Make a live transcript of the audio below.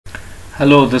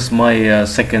Hello, this is my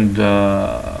second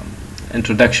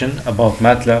introduction about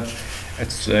Matlab.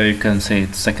 It's you can say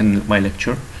it's second my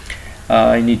lecture.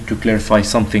 I need to clarify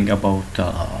something about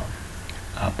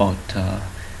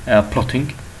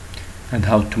plotting and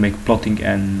how to make plotting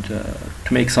and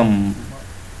to make some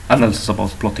analysis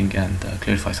about plotting and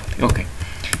clarify something. Okay,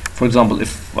 for example,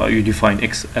 if you define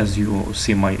x as you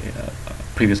see my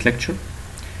previous lecture,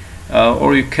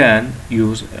 or you can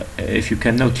use if you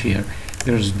can note here,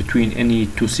 there's between any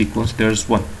two sequence there's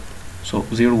 1, so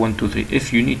 0 1 2 3.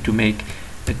 If you need to make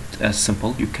it as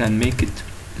simple, you can make it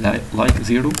like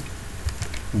 0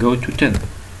 go to 10,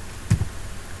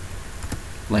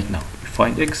 like now you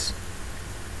find x.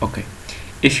 Okay,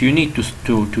 if you need to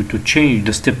change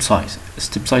the step size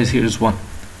here is 1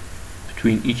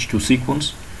 between each two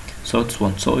sequence, so it's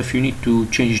 1. So if you need to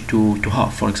change to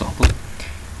half, for example,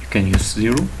 you can use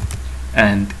 0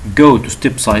 and go to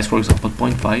step size, for example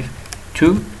 0.5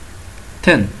 to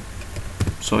 10.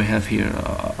 So we have here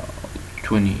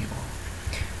 20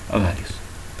 values: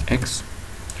 x,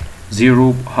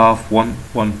 0, half, 1,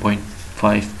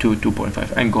 1.5, 2,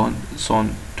 2.5, and go on so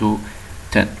on to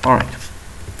 10. Alright,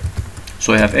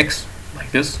 so I have x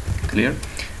like this, clear.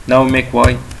 Now we make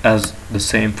y as the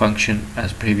same function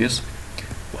as previous,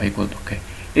 y equal to, okay.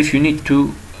 If you need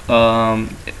to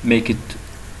make it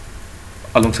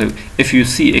alongside, if you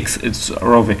see x, it's a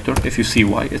raw vector. If you see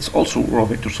y, it's also raw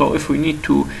vector. So if we need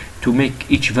to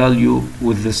make each value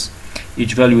with this,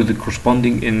 each value with the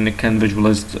corresponding in can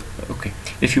visualize okay.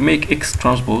 If you make x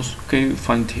transpose, okay, you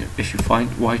find here. If you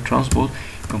find y transpose,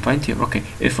 you can find here. Okay,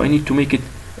 if I need to make it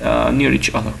near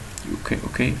each other,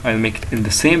 okay, I'll make it in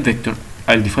the same vector.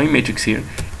 I'll define matrix here,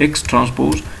 x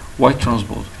transpose, y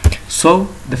transpose. So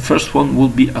the first one will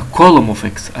be a column of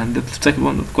x and the second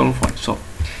one a column of y. So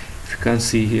can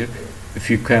see here, if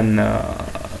you can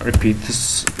repeat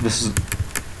this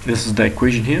is the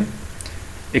equation here: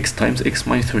 x times x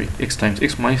minus 3, x times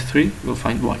x minus 3 will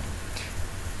find y.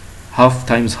 Half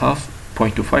times half,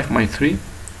 0.25 minus 3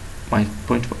 minus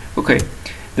 0.5. okay,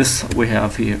 this we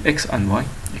have here x and y.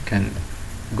 You can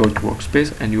go to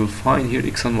workspace and you will find here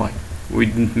x and y. We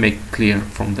didn't make clear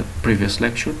from the previous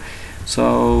lecture,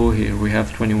 so here we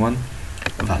have 21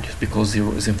 values because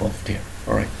 0 is involved here.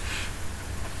 Alright,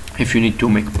 if you need to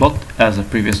make a plot as a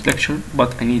previous lecture,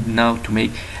 but I need now to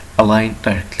make a line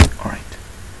directly. Alright,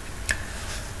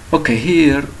 okay,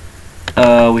 here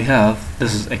we have,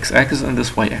 this is x-axis and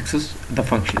this y-axis. The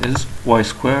function is y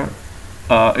square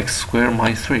x square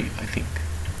minus 3, I think.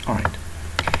 Alright,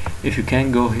 if you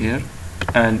can go here,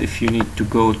 and if you need to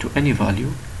go to any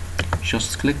value,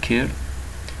 just click here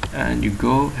and you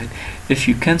go ahead. If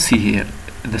you can see here,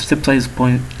 the step size is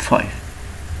 0.5,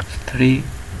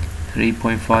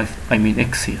 3.5, I mean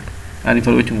x here, and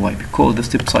evaluating y, because the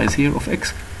step size here of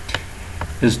x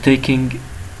is taking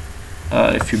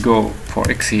if you go for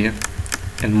x here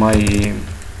in my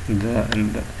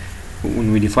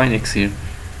when we define x here,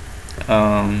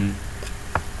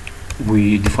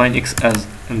 we define x as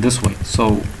in this way,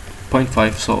 so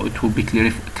 0.5, so it will be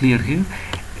clear here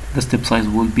the step size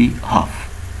will be half.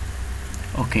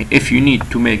 Okay, if you need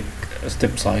to make a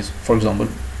step size, for example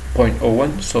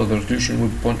 0.01, so the resolution will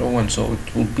be 0.01, so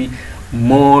it will be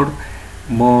more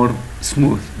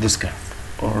smooth, this curve.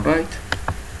 Alright,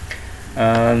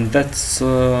 and that's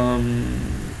what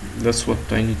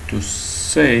I need to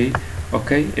say.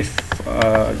 Okay, if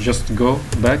just go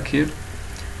back here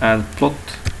and plot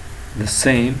the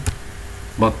same,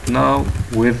 but now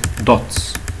with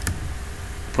dots,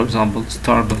 for example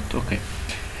star dot. Okay,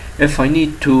 if I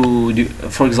need to do,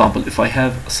 for example, if I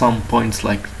have some points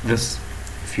like this,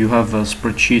 if you have a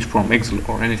spreadsheet from Excel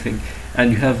or anything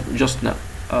and you have just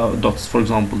dots, for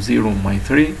example 0 minus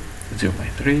 3, 0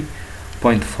 minus 3,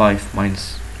 0.5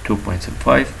 minus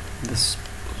 2.75, this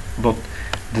dot,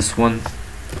 this one,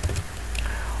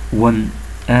 1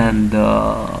 and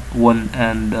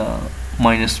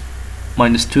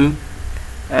minus 2,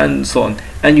 and so on,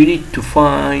 and you need to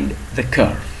find the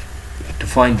curve, to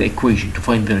find the equation, to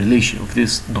find the relation of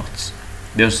these dots.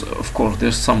 There's, of course,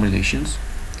 there's some relations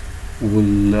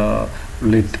will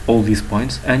relate all these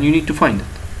points, and you need to find it.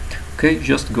 Okay,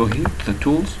 just go here to the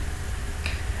tools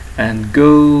and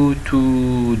go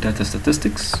to data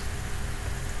statistics.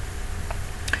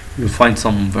 You'll find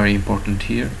some very important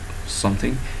here,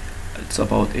 something it's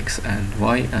about x and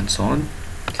y and so on.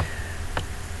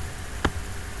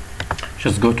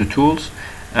 Just go to tools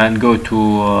and go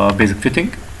to basic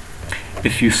fitting.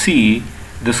 If you see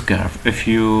this curve, if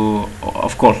you,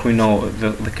 of course we know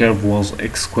the curve was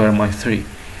x square minus 3,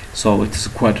 so it is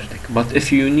quadratic, but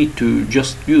if you need to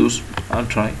just use, I'll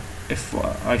try, if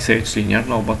I say it's linear,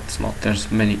 no, but it's not,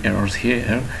 there's many errors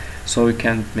here, so we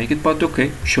can't make it, but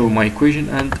okay, show my equation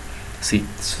and see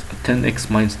it's 10x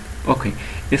minus. Okay,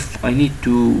 if I need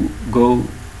to go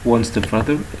one step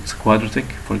further, it's quadratic.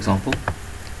 For example,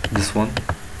 this one,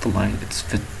 the line, it's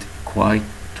fit quite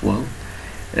well.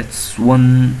 It's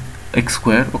 1x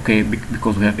squared, okay,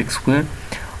 because we have x squared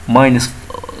minus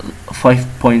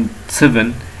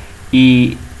 5.7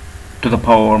 e to the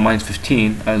power minus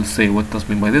 15. I'll say what does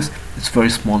mean by this. It's a very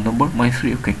small number, minus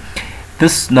 3. Okay,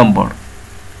 this number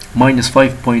minus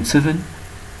 5.7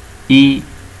 e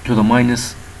to the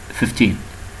minus 15,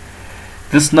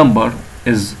 this number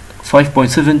is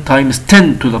 5.7 times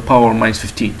 10 to the power minus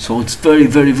 15, so it's very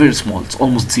very small. It's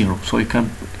almost 0, so you can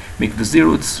make this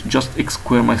 0. It's just x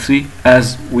squared minus 3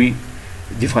 as we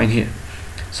define here.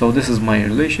 So this is my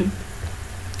relation,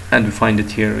 and we find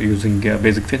it here using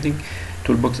basic fitting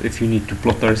toolbox. If you need to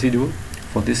plot the residual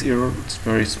for this error, it's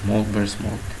very small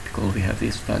because we have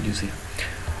these values here.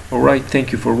 Alright,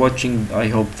 thank you for watching. I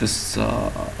hope this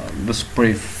this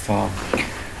brief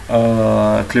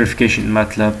clarification in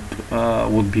Matlab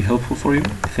would be helpful for you.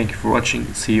 Thank you for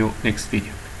watching. See you next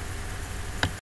video.